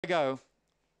Go.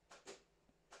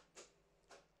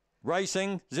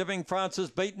 Racing, Zipping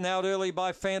Francis beaten out early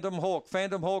by Phantom Hawk.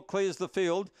 Phantom Hawk clears the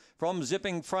field from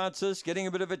Zipping Francis, getting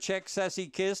a bit of a check, Sassy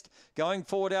Kissed. Going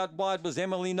forward out wide was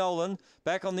Emily Nolan.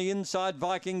 Back on the inside,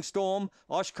 Viking Storm.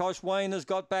 Oshkosh Wayne has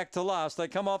got back to last. They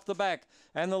come off the back,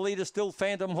 and the leader still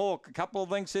Phantom Hawk. A couple of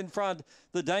lengths in front.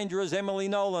 The danger is Emily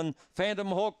Nolan. Phantom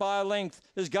Hawk by a length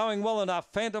is going well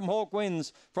enough. Phantom Hawk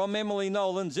wins from Emily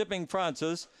Nolan, Zipping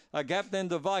Francis. A gap then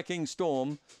to Viking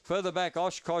Storm. Further back,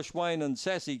 Oshkosh Wayne and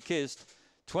Sassy Kissed.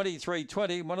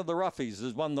 23-20, one of the roughies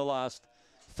has won the last.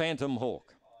 Phantom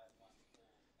Hawk.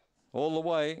 All the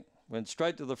way, went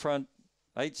straight to the front.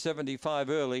 8.75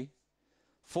 early.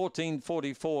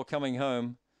 14.44 coming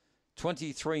home.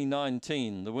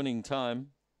 23.19 the winning time.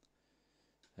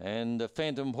 And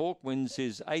Phantom Hawk wins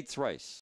his 8th race.